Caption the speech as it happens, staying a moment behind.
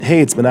Hey,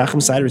 it's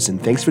Menachem Siderson.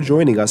 Thanks for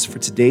joining us for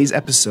today's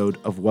episode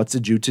of What's a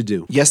Jew to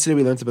Do. Yesterday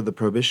we learned about the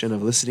prohibition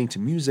of listening to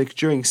music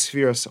during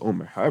sefira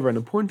Omer. However, an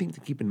important thing to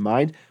keep in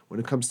mind when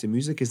it comes to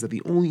music is that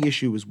the only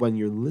issue is when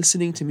you're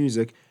listening to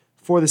music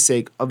for the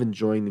sake of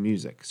enjoying the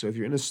music. So if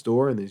you're in a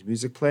store and there's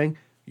music playing,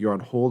 you're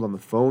on hold on the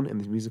phone and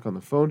there's music on the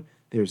phone,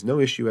 there's no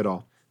issue at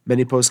all.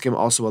 Many poskim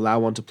also allow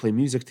one to play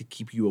music to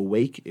keep you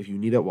awake if you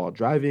need it while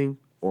driving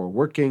or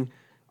working.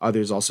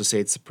 Others also say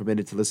it's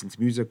permitted to listen to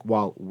music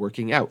while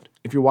working out.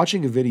 If you're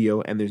watching a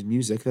video and there's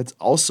music, that's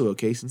also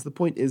okay, since the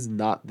point is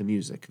not the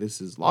music. This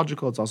is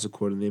logical. It's also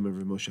quoted in the name of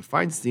Rav Moshe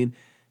Feinstein.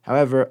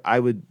 However, I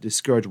would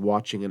discourage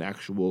watching an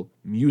actual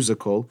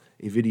musical,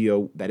 a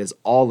video that is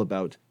all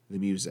about the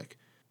music.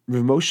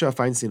 Rav Moshe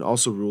Feinstein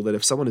also ruled that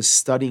if someone is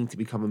studying to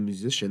become a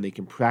musician, they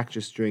can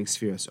practice during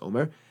sefira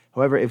Omer.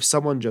 However, if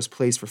someone just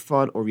plays for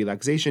fun or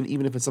relaxation,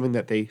 even if it's something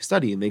that they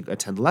study and they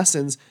attend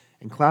lessons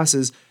and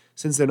classes,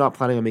 since they're not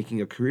planning on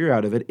making a career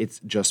out of it, it's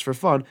just for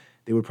fun,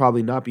 they would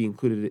probably not be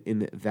included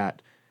in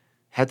that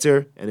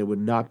heter, and it would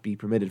not be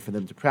permitted for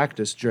them to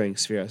practice during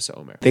sefira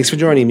Omer. Thanks for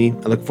joining me.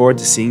 I look forward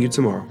to seeing you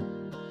tomorrow.